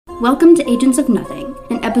Welcome to Agents of Nothing,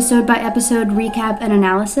 an episode-by-episode recap and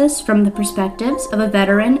analysis from the perspectives of a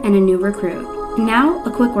veteran and a new recruit. And now,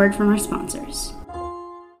 a quick word from our sponsors.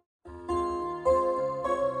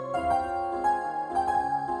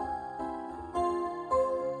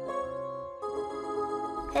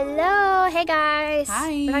 Hello, hey guys.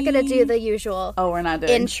 Hi. We're not gonna do the usual we're not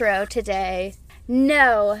doing intro today.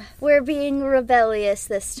 No, we're being rebellious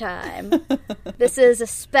this time. This is a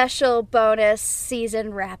special bonus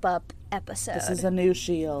season wrap-up episode. This is a new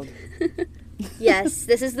Shield. Yes,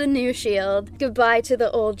 this is the new Shield. Goodbye to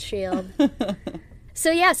the old Shield.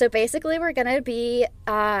 So basically we're going to be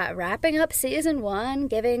wrapping up season 1,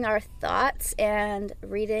 giving our thoughts, and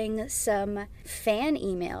reading some fan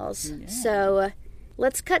emails. Yeah. So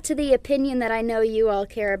let's cut to the opinion that I know you all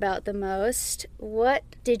care about the most. What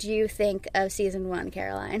did you think of season 1,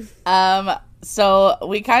 Caroline? So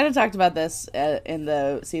we kind of talked about this in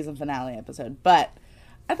the season finale episode, but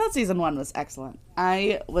I thought season 1 was excellent.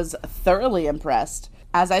 I was thoroughly impressed.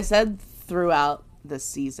 As I said throughout the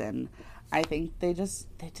season, I think they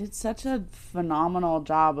did such a phenomenal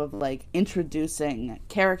job of introducing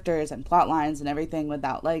characters and plot lines and everything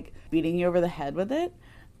without beating you over the head with it.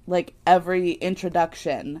 Every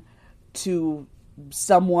introduction to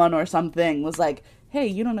someone or something was hey,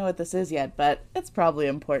 you don't know what this is yet, but it's probably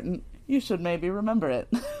important. You should maybe remember it.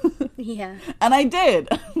 Yeah. And I did,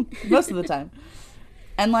 most of the time.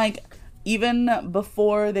 And, even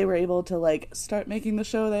before they were able to, start making the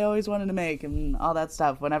show they always wanted to make and all that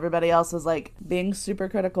stuff, when everybody else was, being super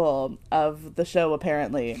critical of the show,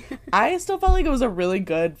 apparently, I still felt like it was a really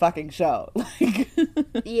good fucking show.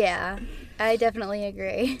 Yeah, I definitely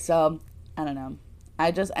agree. So, I don't know.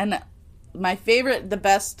 And my favorite, the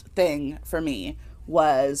best thing for me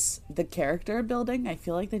was the character building. I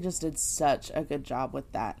feel like they just did such a good job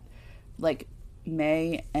with that.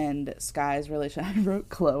 May and Sky's relationship. I wrote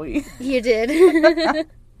Chloe. You did.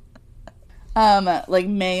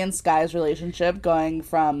 May and Sky's relationship going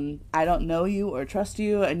from I don't know you or trust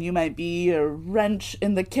you and you might be a wrench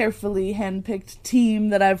in the carefully handpicked team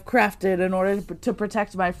that I've crafted in order to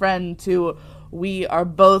protect my friend to we are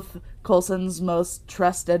both Coulson's most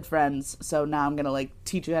trusted friends, so now I'm gonna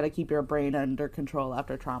teach you how to keep your brain under control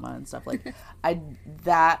after trauma and stuff.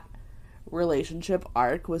 That relationship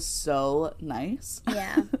arc was so nice.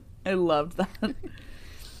 Yeah. I loved that.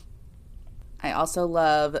 I also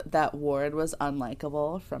love that Ward was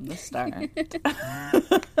unlikable from the start.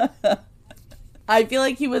 I feel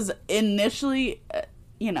like he was initially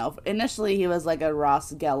he was a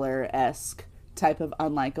Ross Geller-esque type of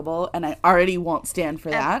unlikable, and I already won't stand for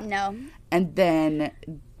that. No. And then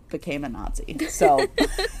became a Nazi. So,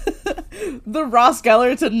 the Ross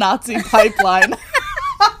Geller to Nazi pipeline.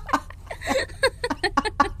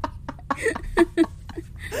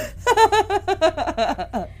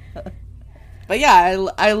 But yeah,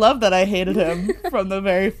 I love that I hated him from the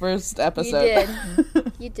very first episode.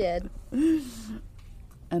 You did.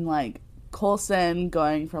 And Coulson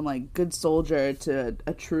going from good soldier to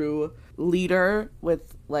a true leader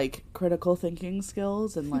with critical thinking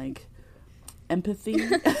skills and empathy.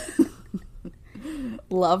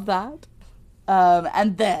 Love that.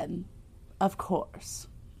 And then, of course,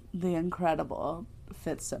 the incredible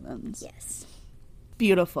Fitzsimmons. Yes.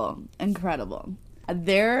 Beautiful. Incredible.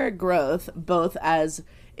 Their growth, both as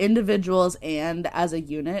individuals and as a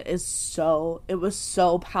unit, it was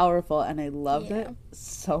so powerful, and I loved it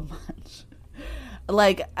so much.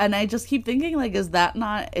 And I just keep thinking, is that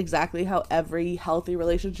not exactly how every healthy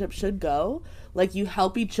relationship should go? You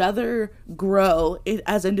help each other grow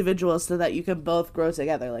as individuals so that you can both grow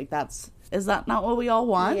together. Is that not what we all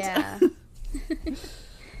want? Yeah.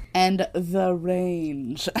 And the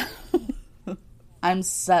range. I'm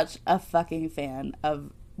such a fucking fan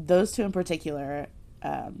of those two in particular.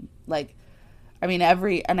 And I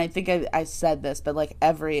think I said this, but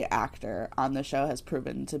every actor on the show has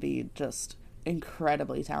proven to be just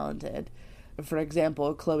incredibly talented. For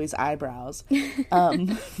example, Chloe's eyebrows.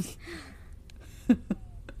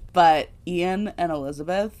 But Ian and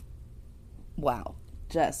Elizabeth, wow.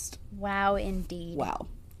 Just wow, indeed. Wow.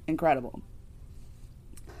 Incredible.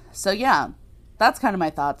 So yeah, that's kind of my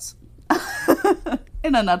thoughts.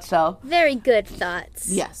 In a nutshell. Very good thoughts.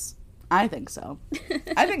 Yes, I think so.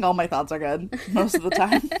 I think all my thoughts are good most of the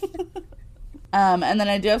time. And then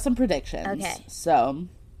I do have some predictions. Okay. So,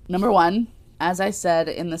 number 1, as I said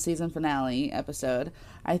in the season finale episode,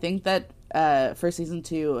 I think that for season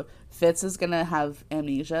 2, Fitz is going to have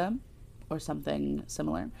amnesia or something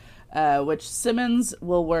similar. Which Simmons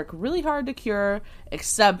will work really hard to cure,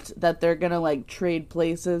 except that they're gonna trade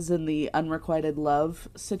places in the unrequited love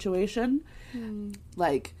situation.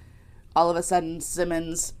 all of a sudden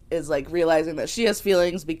Simmons is like realizing that she has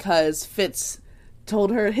feelings because Fitz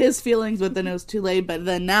told her his feelings, but then it was too late. But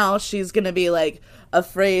then now she's gonna be like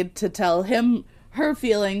afraid to tell him her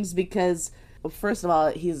feelings because, well, first of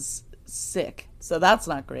all, he's sick, so that's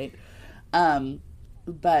not great.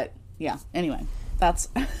 But yeah, anyway, that's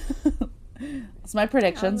that's my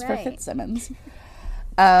predictions for Fitzsimmons.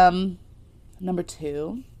 Number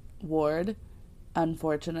 2, Ward,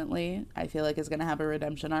 unfortunately, I feel like is gonna have a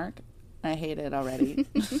redemption arc. I hate it already.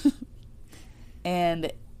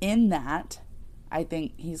 And in that, I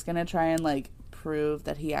think he's gonna try and like prove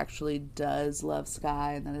that he actually does love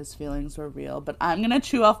Skye and that his feelings were real. But I'm gonna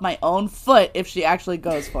chew off my own foot if she actually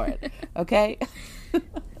goes for it. Okay?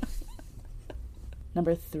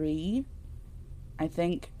 Number 3, I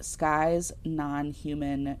think Skye's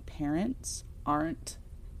non-human parents aren't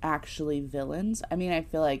actually villains. I mean, I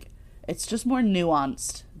feel like it's just more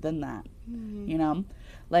nuanced than that. You know?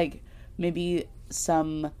 Like, maybe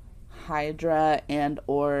some Hydra and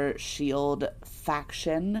or SHIELD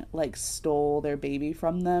faction like stole their baby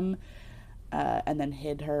from them and then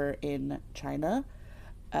hid her in China,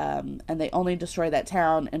 and they only destroy that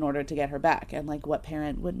town in order to get her back. And like, what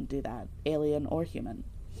parent wouldn't do that, alien or human?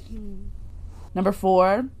 Number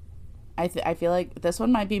 4, I feel like this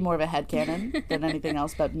one might be more of a headcanon than anything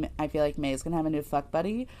else, but I feel like May's gonna have a new fuck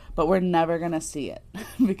buddy, but we're never gonna see it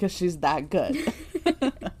because she's that good.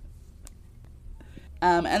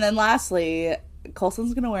 And then lastly,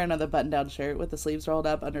 Coulson's gonna wear another button-down shirt with the sleeves rolled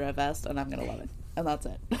up under a vest, and I'm gonna love it. And that's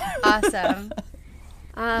it. Awesome.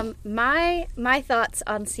 My thoughts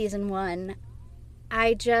on season 1,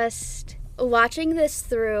 I just, watching this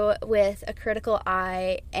through with a critical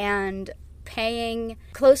eye and paying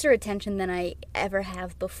closer attention than I ever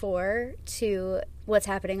have before to what's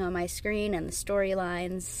happening on my screen and the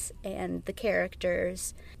storylines and the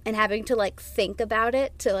characters, and having to like think about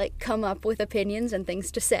it to like come up with opinions and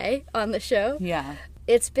things to say on the show. Yeah.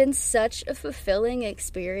 It's been such a fulfilling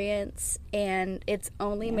experience, and it's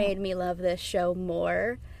only made me love this show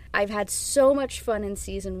more. I've had so much fun in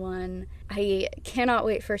season 1. I cannot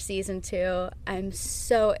wait for season 2. I'm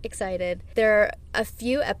so excited. There are a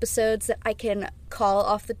few episodes that I can call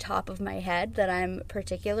off the top of my head that I'm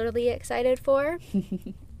particularly excited for.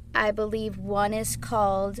 I believe one is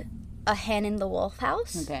called A Hen in the Wolf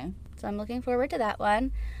House. Okay. So I'm looking forward to that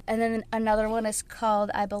one. And then another one is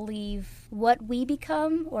called, I believe, What We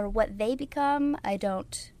Become or What They Become. I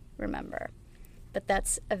don't remember. But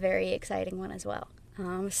that's a very exciting one as well.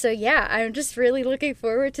 So yeah, I'm just really looking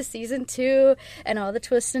forward to season 2 and all the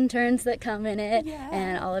twists and turns that come in it,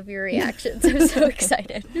 and all of your reactions. I'm so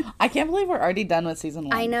excited. I can't believe we're already done with season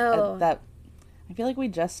 1. I know. I feel like we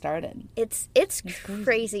just started. It's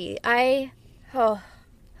crazy. All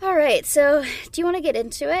right, so do you want to get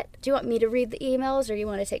into it? Do you want me to read the emails, or do you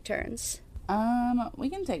want to take turns? We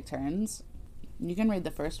can take turns. You can read the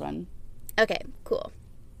first one. Okay, cool.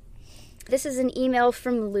 This is an email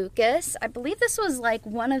from Lucas. I believe this was like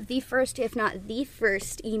one of the first, if not the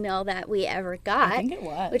first email that we ever got. I think it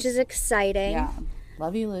was. Which is exciting. Yeah.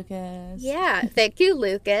 Love you, Lucas. Yeah, thank you,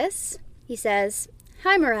 Lucas. He says,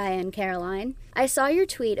 "Hi, Mariah and Caroline. I saw your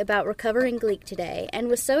tweet about recovering Gleek today and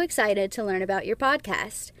was so excited to learn about your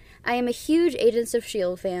podcast. I am a huge Agents of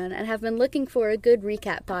S.H.I.E.L.D. fan and have been looking for a good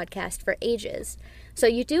recap podcast for ages. So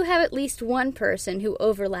you do have at least one person who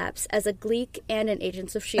overlaps as a Gleek and an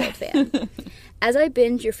Agents of S.H.I.E.L.D. fan. As I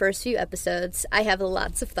binge your first few episodes, I have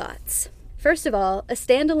lots of thoughts. First of all, a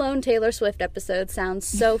standalone Taylor Swift episode sounds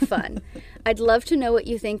so fun. I'd love to know what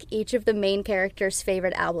you think each of the main characters'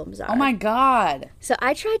 favorite albums are." Oh my god. So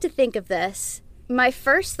I tried to think of this. My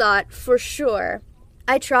first thought, for sure,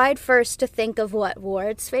 I tried first to think of what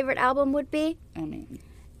Ward's favorite album would be. I mean.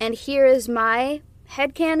 And here is my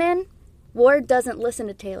headcanon. Ward doesn't listen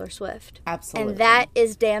to Taylor Swift. Absolutely. And that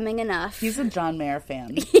is damning enough. He's a John Mayer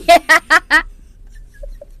fan.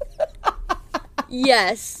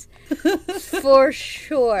 Yes. For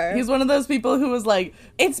sure. He's one of those people who was like,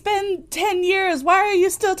 "It's been 10 years. Why are you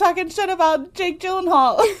still talking shit about Jake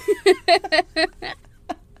Gyllenhaal?"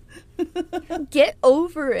 Get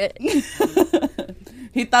over it.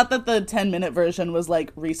 He thought that the 10-minute version was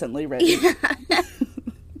like recently written.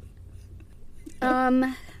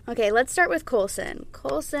 Okay, let's start with Coulson.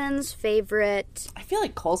 Coulson's favorite... I feel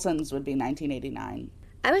like Coulson's would be 1989.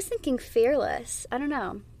 I was thinking Fearless. I don't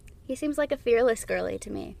know. He seems like a fearless girly to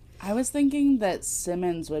me. I was thinking that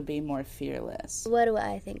Simmons would be more fearless. What do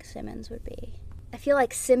I think Simmons would be? I feel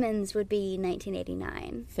like Simmons would be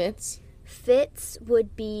 1989. Fitz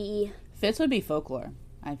would be Folklore,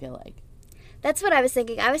 I feel like. That's what I was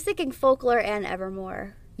thinking. I was thinking Folklore and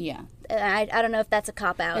Evermore. Yeah. I don't know if that's a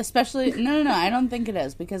cop-out. Especially, no, I don't think it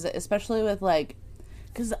is, because especially with, like,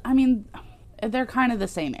 because, I mean, they're kind of the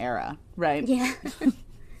same era, right? Yeah.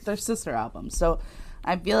 They're sister albums. So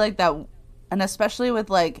I feel like that, and especially with,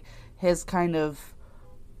 like, his kind of,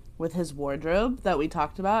 with his wardrobe that we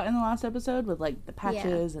talked about in the last episode, with, like, the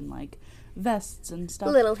patches and, like, vests and stuff.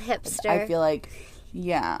 A little hipster. I feel like,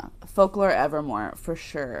 yeah, Folklore Evermore, for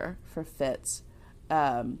sure, for Fitz.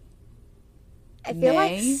 I feel May,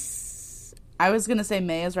 like... I was going to say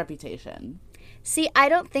May is Reputation. See, I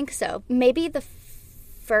don't think so. Maybe the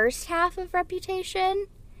first half of Reputation,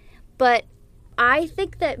 but I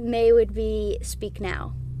think that May would be Speak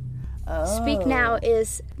Now. Oh. Speak Now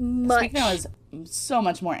is much... Speak Now is so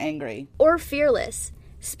much more angry. Or Fearless.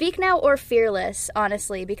 Speak Now or Fearless,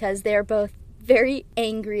 honestly, because they're both very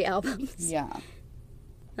angry albums. Yeah.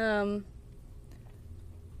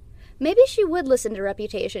 Maybe she would listen to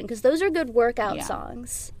Reputation, because those are good workout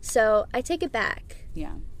songs. So I take it back.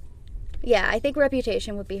 Yeah. Yeah, I think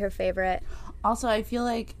Reputation would be her favorite. Also, I feel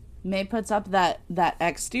like May puts up that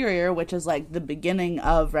exterior, which is like the beginning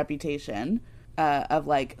of Reputation, of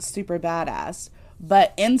like super badass.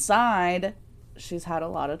 But inside, she's had a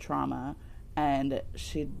lot of trauma, and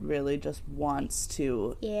she really just wants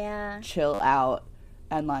to chill out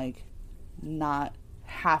and like not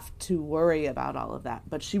have to worry about all of that.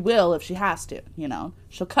 But she will if she has to, you know.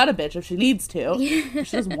 She'll cut a bitch if she needs to. But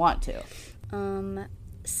she doesn't want to.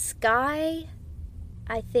 Sky,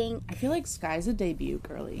 I think... I feel like Sky's a debut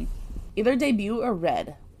girly. Either debut or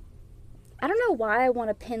Red. I don't know why I want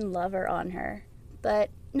to pin Lover on her. But,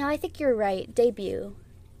 no, I think you're right. Debut.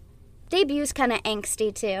 Debu's kind of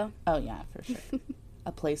angsty, too. Oh, yeah, for sure.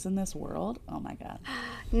 A Place in This World? Oh, my God.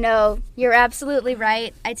 No, you're absolutely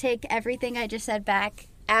right. I take everything I just said back.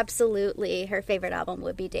 Absolutely, her favorite album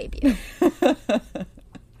would be Debut.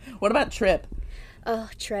 What about Trip? Oh,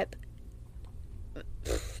 Trip.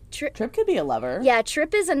 Trip could be a lover. Yeah,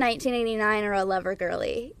 Trip is a 1989 or a lover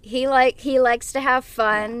girly. He likes to have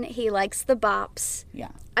fun. Yeah. He likes the bops. Yeah.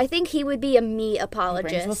 I think he would be a me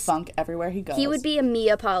apologist. He brings the funk everywhere he goes. He would be a me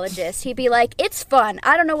apologist. He'd be like, it's fun.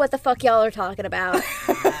 I don't know what the fuck y'all are talking about.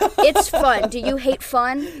 It's fun. Do you hate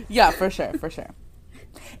fun? Yeah, for sure, for sure.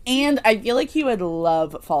 And I feel like he would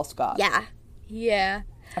love False God. Yeah. Yeah.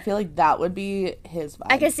 I feel like that would be his vibe.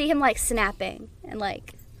 I could see him, like, snapping and,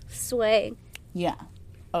 like, swaying. Yeah.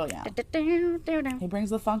 Oh, yeah. He brings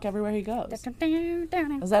the funk everywhere he goes.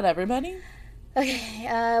 Is that everybody?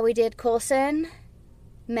 Okay, we did Coulson,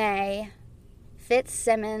 May,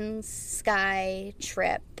 Fitzsimmons, Sky,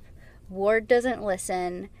 Trip, Ward Doesn't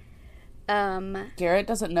Listen, Garrett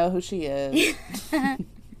doesn't know who she is.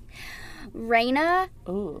 Raina,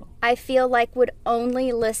 ooh, I feel like would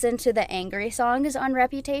only listen to the angry songs on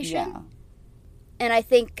Reputation. Yeah. And I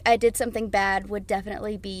think I Did Something Bad would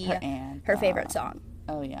definitely be her favorite song.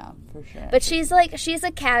 Oh, yeah, for sure. But she's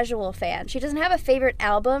a casual fan. She doesn't have a favorite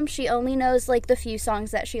album. She only knows, like, the few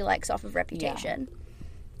songs that she likes off of Reputation. Yeah.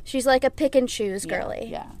 She's like a pick and choose girly.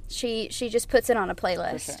 Yeah. She just puts it on a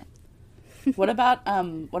playlist. For sure. What about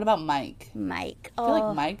Mike? Mike. I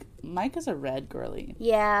feel like Mike is a Red girly.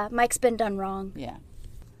 Yeah, Mike's been done wrong. Yeah.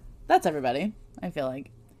 That's everybody, I feel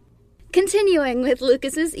like. Continuing with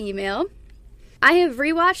Lucas's email. I have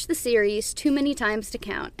rewatched the series too many times to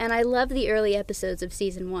count, and I love the early episodes of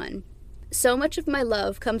Season 1. So much of my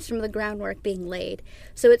love comes from the groundwork being laid,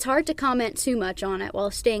 so it's hard to comment too much on it while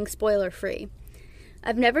staying spoiler-free.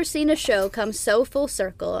 I've never seen a show come so full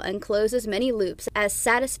circle and close as many loops as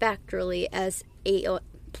satisfactorily as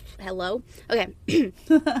hello? Okay.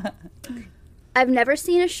 I've never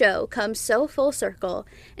seen a show come so full circle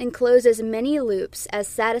and close as many loops as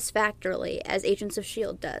satisfactorily as Agents of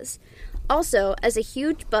S.H.I.E.L.D. does. Also, as a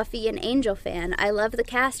huge Buffy and Angel fan, I love the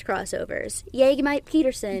cast crossovers. Yay, Mike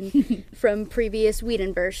Peterson from previous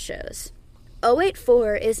Whedonverse shows.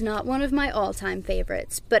 084 is not one of my all-time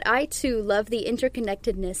favorites, but I too love the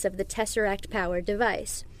interconnectedness of the Tesseract-powered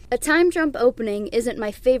device. A time jump opening isn't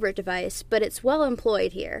my favorite device, but it's well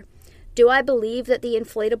employed here. Do I believe that the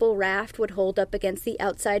inflatable raft would hold up against the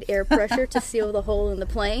outside air pressure to seal the hole in the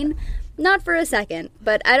plane? Not for a second,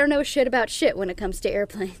 but I don't know shit about shit when it comes to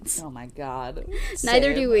airplanes. Oh my god.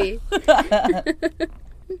 Neither do we.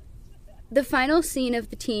 The final scene of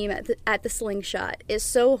the team at the slingshot is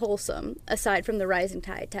so wholesome, aside from the Rising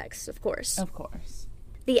Tide text, of course. Of course.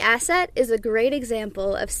 The asset is a great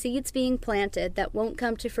example of seeds being planted that won't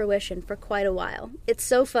come to fruition for quite a while. It's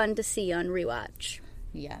so fun to see on rewatch.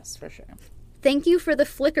 Yes, for sure. Thank you for the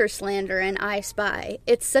Flickr slander and I Spy.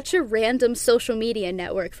 It's such a random social media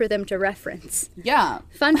network for them to reference. Yeah.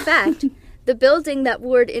 Fun fact, The building that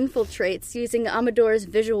Ward infiltrates using Amador's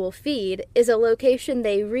visual feed is a location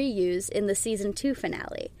they reuse in the Season 2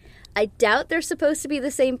 finale. I doubt they're supposed to be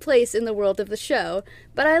the same place in the world of the show,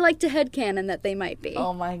 but I like to headcanon that they might be.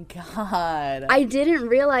 Oh my god. I didn't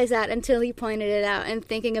realize that until he pointed it out, and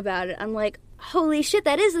thinking about it, I'm like, holy shit,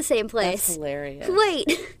 that is the same place. That's hilarious.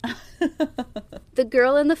 Wait! The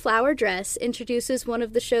girl in the flower dress introduces one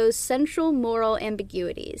of the show's central moral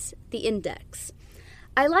ambiguities, the index.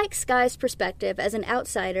 I like Skye's perspective as an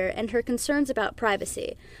outsider and her concerns about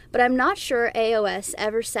privacy, but I'm not sure AOS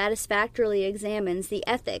ever satisfactorily examines the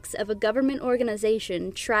ethics of a government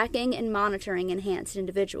organization tracking and monitoring enhanced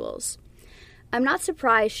individuals. I'm not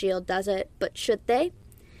surprised S.H.I.E.L.D. does it, but should they?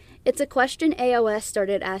 It's a question AOS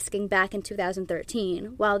started asking back in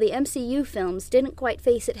 2013, while the MCU films didn't quite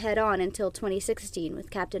face it head-on until 2016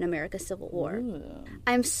 with Captain America Civil War. Ooh.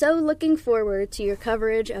 I'm so looking forward to your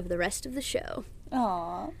coverage of the rest of the show.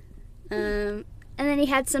 Aww. And then he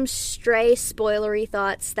had some stray spoilery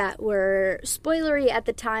thoughts that were spoilery at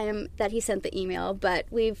the time that he sent the email, but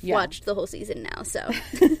we've watched the whole season now, so.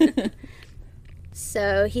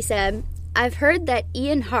 So he said, I've heard that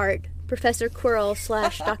Ian Hart, Professor Quirrell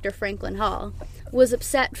 / Dr. Franklin Hall, was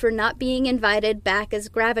upset for not being invited back as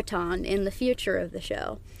Graviton in the future of the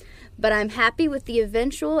show, but I'm happy with the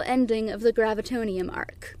eventual ending of the Gravitonium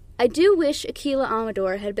arc. I do wish Aquila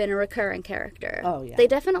Amador had been a recurring character. Oh, yeah. They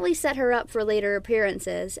definitely set her up for later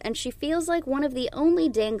appearances, and she feels like one of the only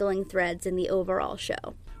dangling threads in the overall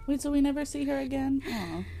show. Wait, so we never see her again?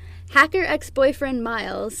 Aw. Hacker ex-boyfriend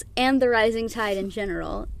Miles, and the rising tide in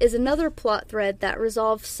general, is another plot thread that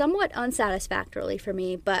resolves somewhat unsatisfactorily for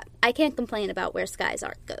me, but I can't complain about where Skye's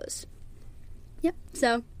arc goes. Yep,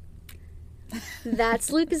 so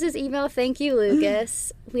that's Lucas's email. Thank you,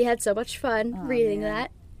 Lucas. We had so much fun reading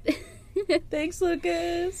that. Thanks,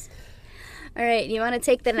 Lucas. All right, you want to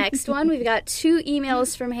take the next one? We've got 2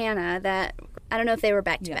 emails from Hannah that, I don't know if they were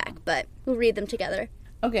back-to-back, but we'll read them together.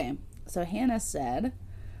 Okay, so Hannah said,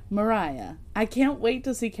 Mariah, I can't wait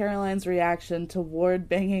to see Caroline's reaction to Ward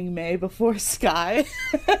banging May before Skye.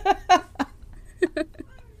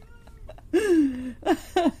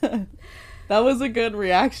 That was a good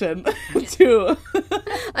reaction, too.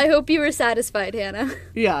 I hope you were satisfied, Hannah.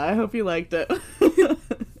 Yeah, I hope you liked it.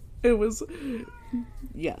 It was...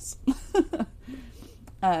 Yes.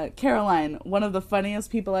 Caroline, one of the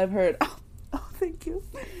funniest people I've heard... Oh, thank you.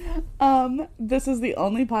 This is the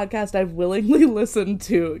only podcast I've willingly listened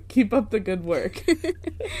to. Keep up the good work.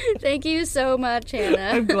 Thank you so much,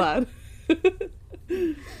 Hannah. I'm glad.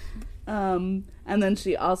 And then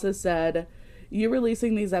she also said, you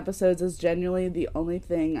releasing these episodes is genuinely the only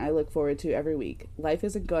thing I look forward to every week. Life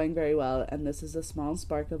isn't going very well, and this is a small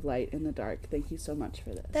spark of light in the dark. Thank you so much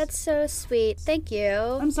for this. That's so sweet. Thank you.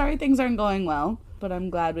 I'm sorry things aren't going well, but I'm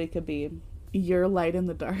glad we could be your light in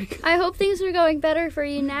the dark. I hope things are going better for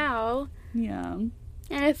you now. Yeah.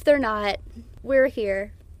 And if they're not, we're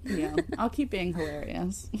here. Yeah. I'll keep being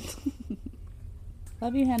hilarious.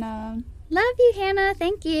 Love you, Hannah. Love you, Hannah.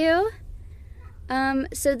 Thank you.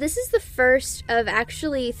 So this is the first of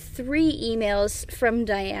actually 3 emails from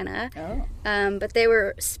Diana. Oh. But they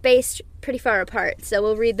were spaced pretty far apart, so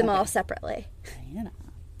we'll read them all separately. Diana.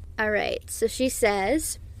 All right. So she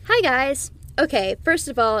says, Hi, guys. Okay, first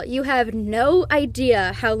of all, you have no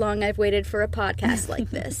idea how long I've waited for a podcast like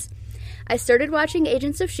this. I started watching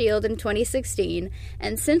Agents of S.H.I.E.L.D. in 2016,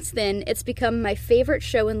 and since then, it's become my favorite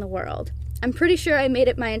show in the world. I'm pretty sure I made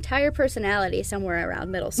it my entire personality somewhere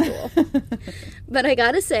around middle school. But I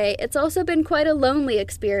gotta say, it's also been quite a lonely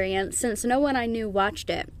experience since no one I knew watched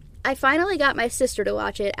it. I finally got my sister to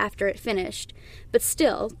watch it after it finished, but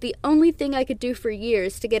still, the only thing I could do for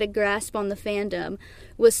years to get a grasp on the fandom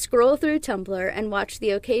was scroll through Tumblr and watch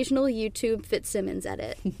the occasional YouTube Fitzsimmons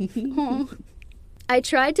edit. I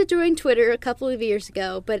tried to join Twitter a couple of years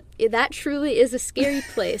ago, but that truly is a scary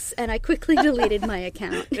place, and I quickly deleted my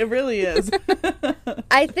account. It really is.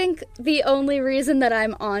 I think the only reason that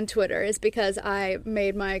I'm on Twitter is because I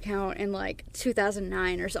made my account in,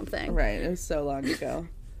 2009 or something. Right, it was so long ago.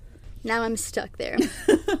 Now I'm stuck there.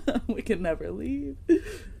 We can never leave.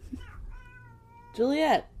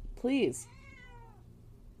 Juliet, please.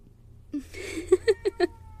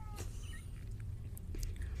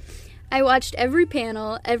 I watched every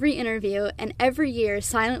panel, every interview, and every year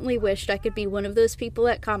silently wished I could be one of those people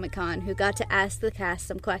at Comic-Con who got to ask the cast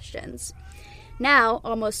some questions. Now,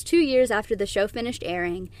 almost 2 years after the show finished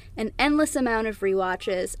airing, an endless amount of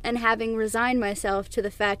rewatches, and having resigned myself to the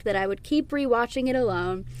fact that I would keep rewatching it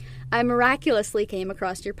alone, I miraculously came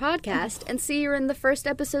across your podcast and see you're in the first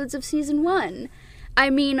episodes of Season 1. I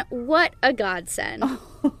mean, what a godsend.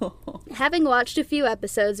 Having watched a few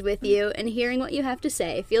episodes with you and hearing what you have to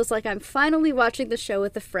say feels like I'm finally watching the show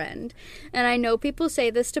with a friend. And I know people say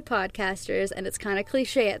this to podcasters, and it's kind of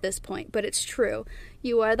cliche at this point, but it's true.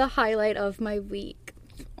 You are the highlight of my week.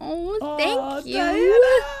 Oh, thank you.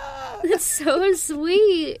 Diana! That's so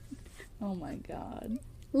sweet. Oh my god.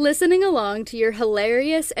 Listening along to your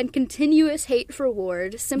hilarious and continuous hate for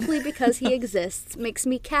Ward simply because he exists makes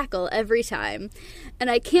me cackle every time. And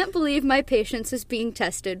I can't believe my patience is being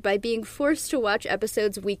tested by being forced to watch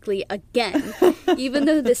episodes weekly again, even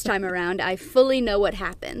though this time around I fully know what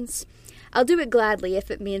happens. I'll do it gladly if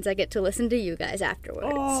it means I get to listen to you guys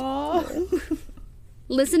afterwards. Aww.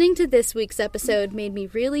 Listening to this week's episode made me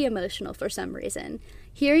really emotional for some reason.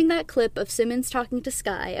 Hearing that clip of Simmons talking to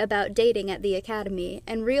Skye about dating at the academy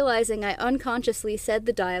and realizing I unconsciously said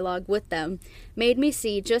the dialogue with them made me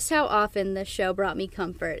see just how often this show brought me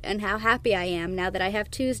comfort and how happy I am now that I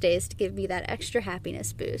have Tuesdays to give me that extra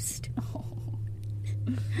happiness boost. Oh.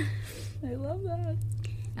 I love that.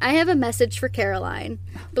 I have a message for Caroline.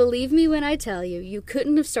 Believe me when I tell you, you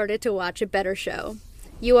couldn't have started to watch a better show.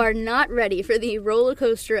 You are not ready for the roller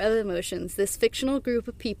coaster of emotions this fictional group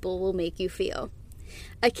of people will make you feel.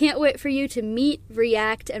 I can't wait for you to meet,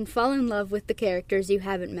 react, and fall in love with the characters you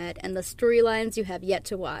haven't met and the storylines you have yet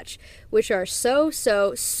to watch, which are so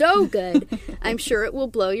good, I'm sure it will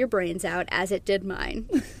blow your brains out as it did mine.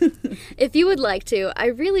 If you would like to, I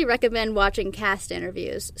really recommend watching cast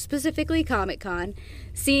interviews, specifically Comic-Con,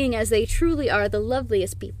 seeing as they truly are the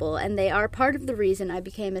loveliest people and they are part of the reason I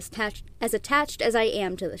became as attached as I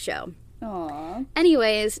am to the show. Aww.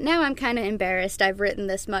 Anyways, now I'm kind of embarrassed I've written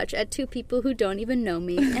this much at two people who don't even know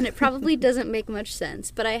me, and it probably doesn't make much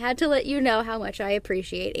sense, but I had to let you know how much I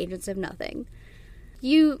appreciate Agents of Nothing.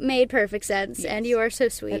 You made perfect sense, yes. And you are so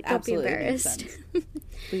sweet. Don't be embarrassed.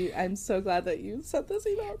 I'm so glad that you sent this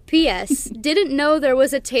email. P.S. Didn't know there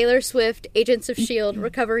was a Taylor Swift Agents of S.H.I.E.L.D.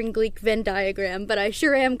 recovering Gleek Venn diagram, but I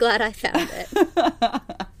sure am glad I found it.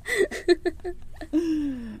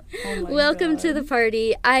 Oh Welcome to the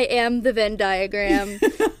party. I am the Venn diagram.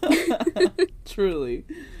 Truly.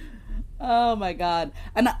 Oh my god.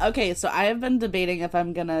 And okay, so I have been debating if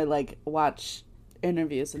I'm gonna watch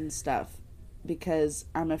interviews and stuff because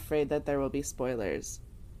I'm afraid that there will be spoilers.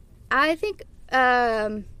 I think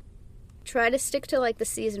try to stick to the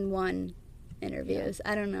season 1 interviews.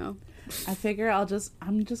 Yeah. I don't know. I figure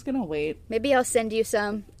I'm just gonna wait. Maybe I'll send you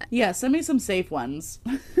some. Yeah, send me some safe ones.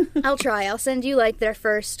 I'll try. I'll send you their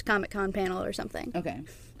first Comic-Con panel or something. Okay.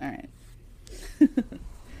 All right.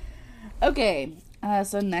 Okay.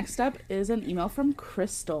 So next up is an email from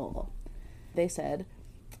Crystal. They said,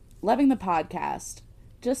 "Loving the podcast.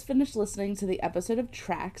 Just finished listening to the episode of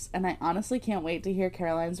Tracks, and I honestly can't wait to hear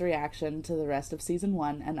Caroline's reaction to the rest of season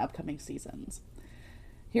 1 and upcoming seasons.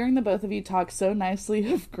 Hearing the both of you talk so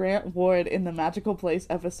nicely of Grant Ward in the Magical Place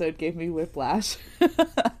episode gave me whiplash.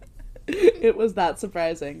 It was that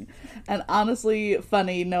surprising. And honestly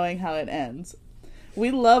funny knowing how it ends.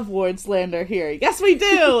 We love Ward slander here. Yes, we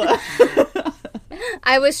do!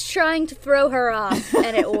 I was trying to throw her off,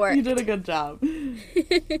 and it worked. You did a good job.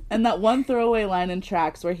 And that one throwaway line in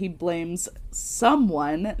Tracks where he blames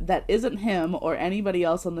someone that isn't him or anybody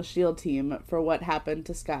else on the S.H.I.E.L.D. team for what happened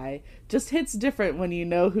to Skye just hits different when you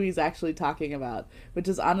know who he's actually talking about, which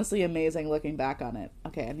is honestly amazing looking back on it.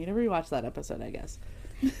 Okay, I need to rewatch that episode, I guess.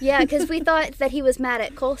 Yeah, because we thought that he was mad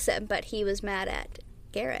at Coulson, but he was mad at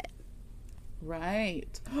Garrett.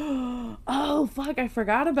 Right. Oh, fuck, I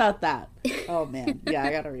forgot about that. Oh, man. Yeah,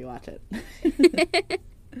 I gotta rewatch it.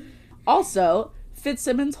 Also,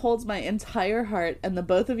 Fitzsimmons holds my entire heart, and the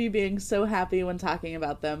both of you being so happy when talking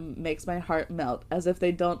about them makes my heart melt, as if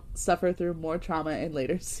they don't suffer through more trauma in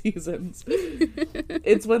later seasons.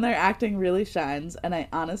 It's when their acting really shines, and I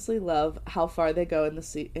honestly love how far they go in the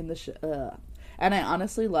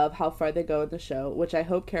show, which I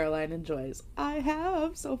hope Caroline enjoys. I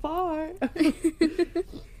have so far.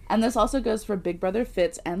 And this also goes for Big Brother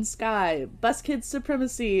Fitz and Skye, Bus Kids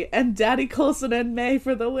Supremacy, and Daddy Coulson and May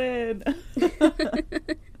for the win.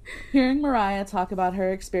 Hearing Mariah talk about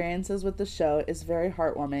her experiences with the show is very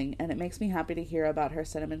heartwarming, and it makes me happy to hear about her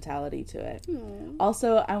sentimentality to it. Aww.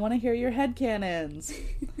 Also, I want to hear your headcanons.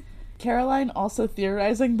 Caroline also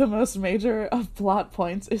theorizing the most major of plot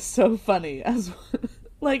points is so funny. As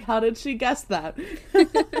how did she guess that?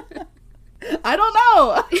 I don't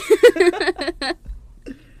know.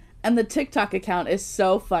 And the TikTok account is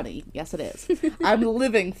so funny. Yes, it is. I'm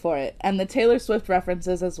living for it. And the Taylor Swift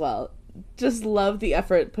references as well. Just love the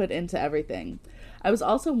effort put into everything. I was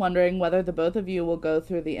also wondering whether the both of you will go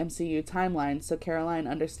through the MCU timeline so Caroline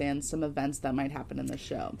understands some events that might happen in the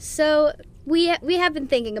show. So we have been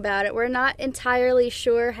thinking about it. We're not entirely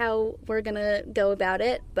sure how we're going to go about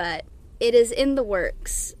it, but it is in the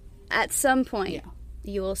works. At some point,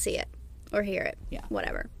 you will see it or hear it. Yeah.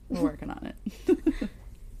 Whatever. We're working on it.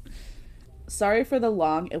 Sorry for the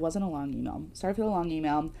long... It wasn't a long email. Sorry for the long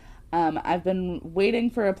email. I've been waiting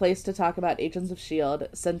for a place to talk about Agents of S.H.I.E.L.D.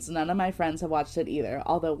 since none of my friends have watched it either,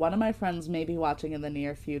 although one of my friends may be watching in the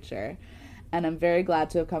near future, and I'm very glad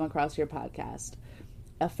to have come across your podcast.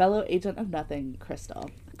 A fellow agent of nothing, Crystal.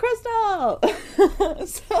 Crystal!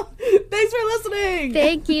 So, thanks for listening!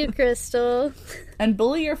 Thank you, Crystal. And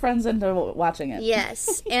bully your friends into watching it.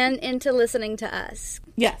 Yes, and into listening to us.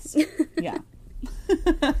 Yes. Yeah.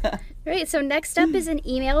 Right, so next up is an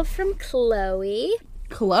email from Chloe.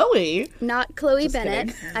 Chloe? Not Chloe Just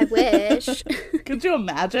Bennett. kidding. I wish. Could you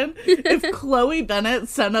imagine if Chloe Bennett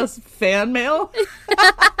sent us fan mail?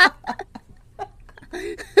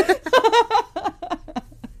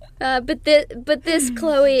 But this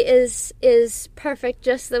Chloe is perfect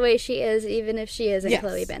just the way she is, even if she isn't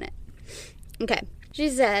Chloe Bennett. Okay. She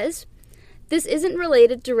says, this isn't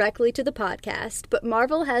related directly to the podcast, but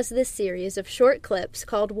Marvel has this series of short clips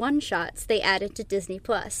called one-shots they added to Disney+.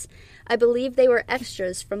 I believe they were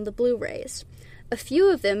extras from the Blu-rays. A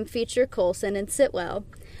few of them feature Coulson and Sitwell.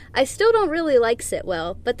 I still don't really like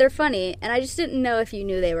Sitwell, but they're funny, and I just didn't know if you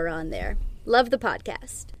knew they were on there. Love the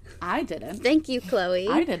podcast. I didn't. Thank you, Chloe.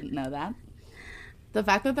 I didn't know that. The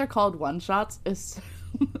fact that they're called one-shots is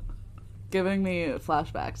giving me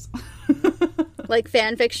flashbacks. Like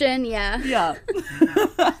fan fiction, yeah. Yeah.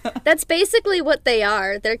 That's basically what they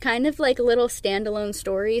are. They're kind of like little standalone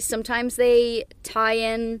stories. Sometimes they tie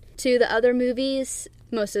in to the other movies.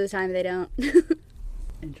 Most of the time they don't.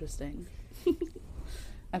 Interesting.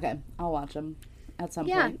 Okay, I'll watch them at some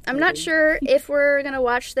point. Yeah, I'm not sure if we're going to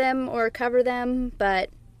watch them or cover them, but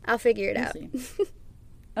I'll figure it out. See.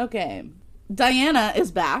 Okay. Diana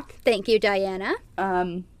is back. Thank you, Diana.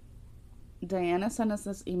 Diana sent us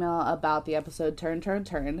this email about the episode Turn, Turn,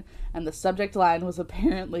 Turn, and the subject line was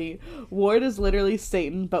apparently, Ward is literally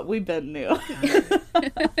Satan, but we been new.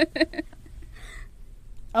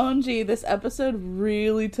 OMG, this episode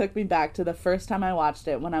really took me back to the first time I watched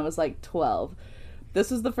it when I was like 12. This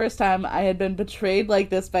was the first time I had been betrayed like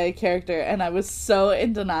this by a character, and I was so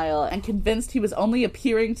in denial and convinced he was only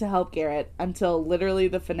appearing to help Garrett until literally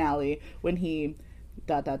the finale when he...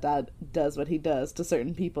 does what he does to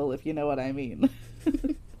certain people, if you know what I mean.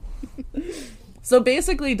 So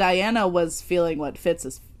basically, Diana was feeling what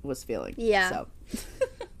Fitz was feeling. Yeah. So.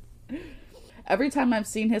 Every time I've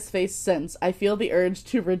seen his face since, I feel the urge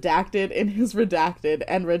to redacted in his redacted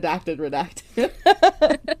and redacted.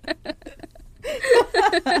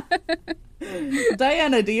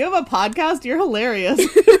 Diana, do you have a podcast? You're hilarious.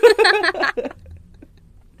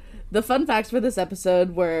 The fun facts for this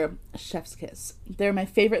episode were chef's kiss. They're my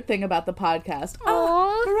favorite thing about the podcast.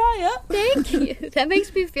 Aww, Mariah. Thank you. That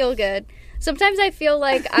makes me feel good. Sometimes I feel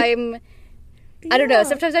like I don't know,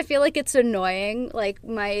 sometimes I feel like it's annoying, like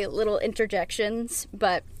my little interjections,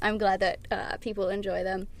 but I'm glad that people enjoy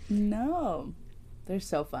them. No. They're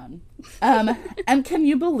so fun. And can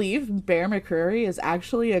you believe Bear McCreary is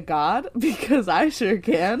actually a god? Because I sure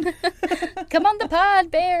can. Come on the pod,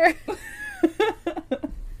 Bear.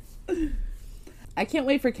 I can't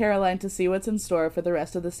wait for Caroline to see what's in store for the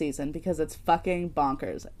rest of the season because it's fucking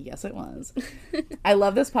bonkers. Yes, it was. I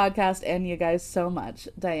love this podcast and you guys so much.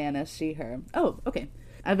 Diana, she, her. Oh, okay.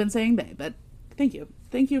 I've been saying they, but thank you.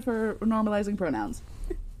 Thank you for normalizing pronouns.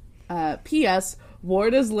 P.S.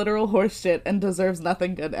 Ward is literal horseshit and deserves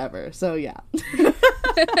nothing good ever. So, yeah.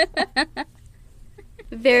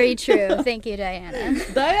 Very true. Thank you, Diana.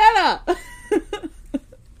 Diana!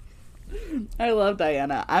 I love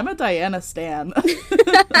Diana. I'm a Diana stan.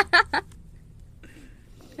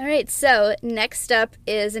 All right, so next up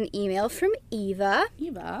is an email from Eva.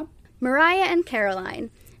 Eva. Mariah and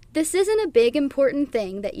Caroline. This isn't a big important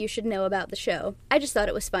thing that you should know about the show. I just thought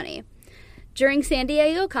it was funny. During San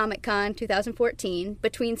Diego Comic-Con 2014,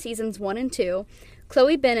 between seasons 1 and 2,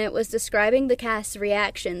 Chloe Bennett was describing the cast's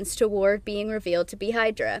reactions to Ward being revealed to be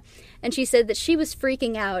Hydra, and she said that she was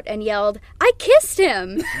freaking out and yelled, "I kissed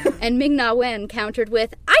him!" And Ming-Na Wen countered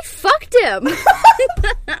with, "I fucked him!"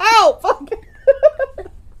 Ow! Fuck!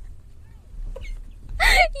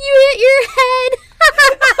 You hit your head!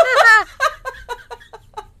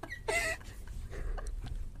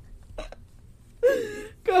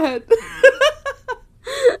 Go ahead.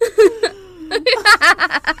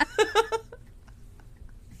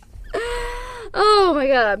 Oh my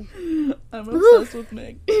god. I'm obsessed with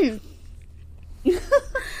Meg.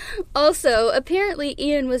 Also, apparently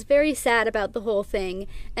Ian was very sad about the whole thing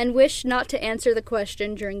and wished not to answer the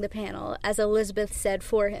question during the panel, as Elizabeth said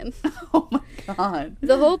for him. Oh my god.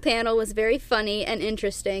 The whole panel was very funny and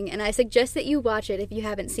interesting, and I suggest that you watch it if you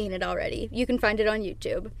haven't seen it already. You can find it on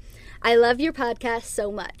YouTube. I love your podcast so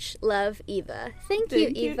much. Love, Eva. Thank you,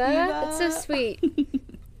 Eva. That's so sweet.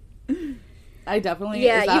 I definitely...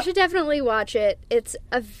 Yeah, you should definitely watch it. It's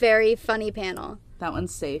a very funny panel. That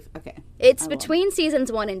one's safe. Okay. It's between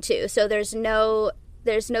seasons 1 and 2, so there's no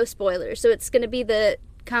spoilers. So it's going to be the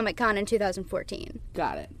Comic-Con in 2014.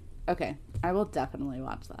 Got it. Okay. I will definitely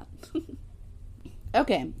watch that.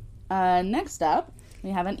 Okay. Next up,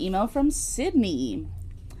 we have an email from Sydney.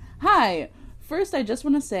 Hi. First, I just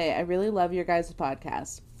want to say I really love your guys'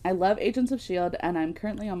 podcast. I love Agents of S.H.I.E.L.D., and I'm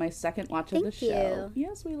currently on my second watch of the show. Thank you.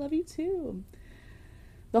 Yes, we love you too.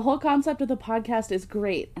 The whole concept of the podcast is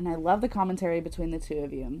great, and I love the commentary between the two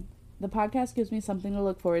of you. The podcast gives me something to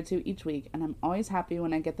look forward to each week, and I'm always happy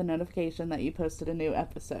when I get the notification that you posted a new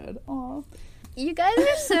episode. Aw. You guys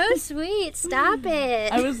are so sweet. Stop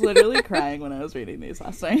it. I was literally crying when I was reading these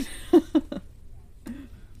last night.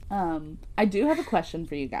 I do have a question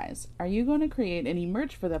for you guys. Are you going to create any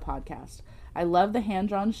merch for the podcast? I love the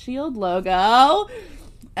hand-drawn S.H.I.E.L.D. logo,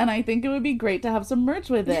 and I think it would be great to have some merch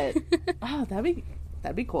with it. Oh,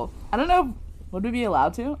 that'd be cool. I don't know. Would we be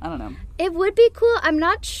allowed to? I don't know. It would be cool. I'm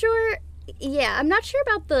not sure. Yeah, I'm not sure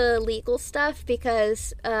about the legal stuff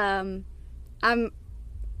because I'm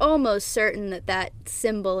almost certain that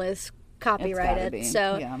symbol is copyrighted. It's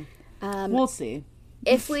so yeah. We'll see.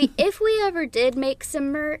 if we ever did make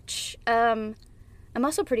some merch, I'm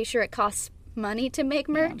also pretty sure it costs money to make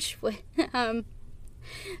merch. Yeah.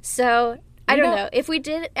 So I don't know. If we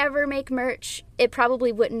did ever make merch, it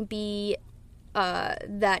probably wouldn't be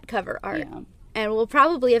that cover art. Yeah. And we'll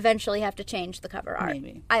probably eventually have to change the cover art.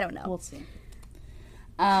 Maybe. I don't know. We'll see.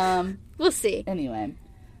 We'll see. Anyway,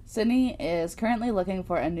 Sydney is currently looking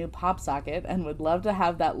for a new pop socket and would love to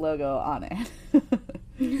have that logo on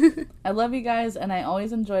it. I love you guys, and I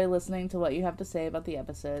always enjoy listening to what you have to say about the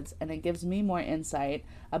episodes, and it gives me more insight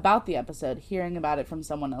about the episode, hearing about it from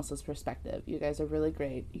someone else's perspective. You guys are really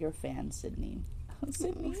great. Your fan, Sydney.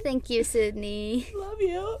 Sydney. Thank you, Sydney. Love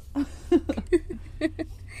you.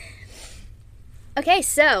 Okay,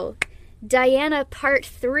 so Diana part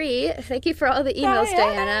 3. Thank you for all the emails,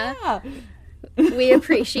 Diana. We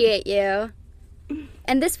appreciate you.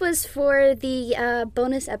 And this was for the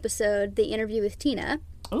bonus episode, the interview with Tina.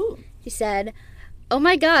 Ooh. She said, "Oh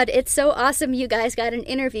my god, it's so awesome you guys got an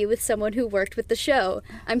interview with someone who worked with the show.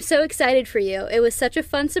 I'm so excited for you. It was such a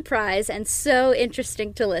fun surprise and so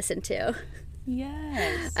interesting to listen to."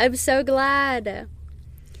 Yes. I'm so glad.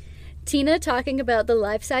 Tina talking about the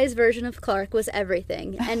life-size version of Clark was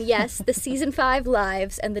everything. And yes, the Season 5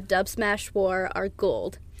 lives and the Dub Smash War are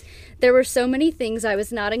gold. There were so many things I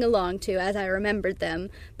was nodding along to as I remembered them,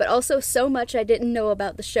 but also so much I didn't know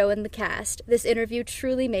about the show and the cast. This interview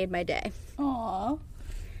truly made my day. Aww.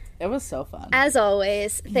 It was so fun. As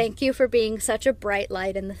always, thank you for being such a bright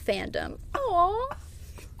light in the fandom. Aww.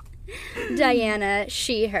 Diana,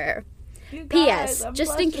 she, her. Guys, P.S. I'm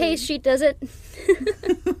Just blushing. in case she doesn't...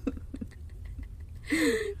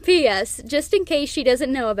 P.S. Just in case she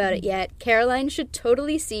doesn't know about it yet, Caroline should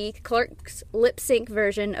totally see Clark's lip-sync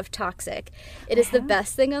version of Toxic. It is the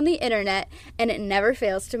best thing on the internet, and it never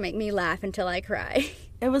fails to make me laugh until I cry.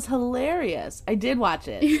 It was hilarious. I did watch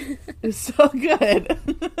it. It was so good.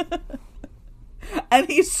 And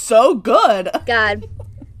he's so good. God.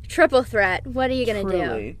 Triple threat. What are you going to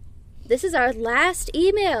do? This is our last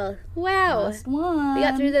email. Wow. Last one. We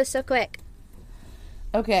got through this so quick.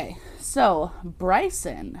 Okay, so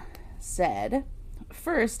Bryson said,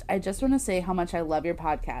 "First, I just want to say how much I love your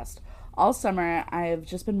podcast. All summer, I have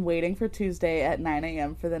just been waiting for Tuesday at 9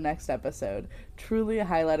 a.m. for the next episode. Truly a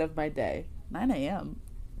highlight of my day." 9 a.m.?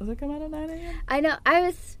 Does it come out at 9 a.m.? I know.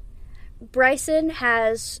 Bryson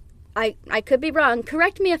has... I could be wrong.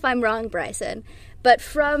 Correct me if I'm wrong, Bryson. But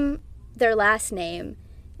from their last name...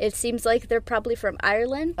 It seems like they're probably from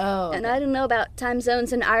Ireland. Oh. Okay. And I don't know about time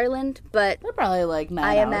zones in Ireland, but they're probably like 9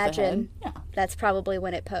 I hours imagine ahead. Yeah. that's probably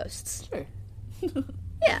when it posts. Sure.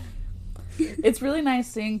 Yeah. It's really nice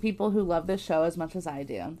seeing people who love this show as much as I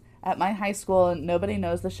do. At my high school, nobody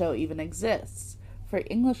knows the show even exists. For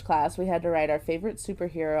English class, we had to write our favorite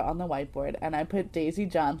superhero on the whiteboard, and I put Daisy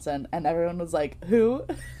Johnson, and everyone was like, "Who?"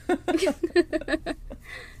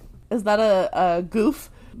 Is that a goof?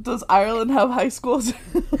 Does Ireland have high schools?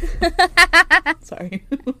 Sorry.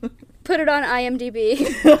 Put it on IMDb.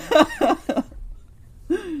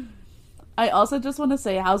 I also just want to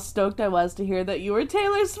say how stoked I was to hear that you were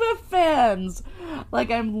Taylor Swift fans. Like,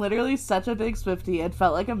 I'm literally such a big Swiftie. It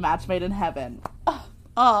felt like a match made in heaven.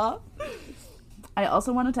 Aw. I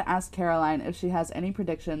also wanted to ask Caroline if she has any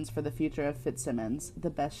predictions for the future of Fitzsimmons, the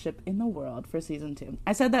best ship in the world, for season 2.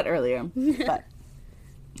 I said that earlier, but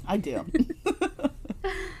I do.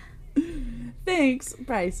 Thanks,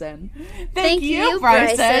 Bryson. Thank you,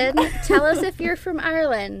 Bryson. Tell us if you're from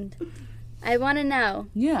Ireland. I want to know.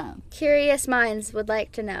 Yeah. Curious minds would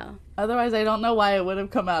like to know. Otherwise, I don't know why it would have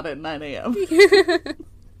come out at 9 a.m.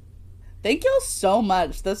 Thank y'all so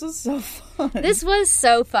much. This was so fun. This was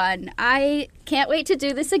so fun. I can't wait to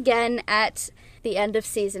do this again at the end of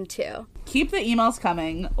season 2. Keep the emails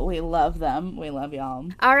coming. We love them. We love y'all.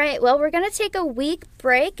 All right. Well, we're going to take a week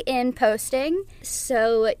break in posting,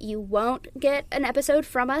 so you won't get an episode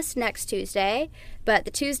from us next Tuesday. But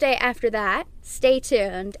the Tuesday after that, stay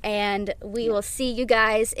tuned, and we will see you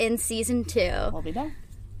guys in season 2. We'll be done.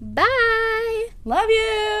 Bye. Love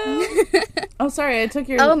you. Oh, sorry. I took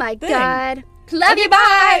your Oh, my thing. God. Love Okay, you.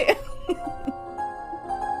 bye.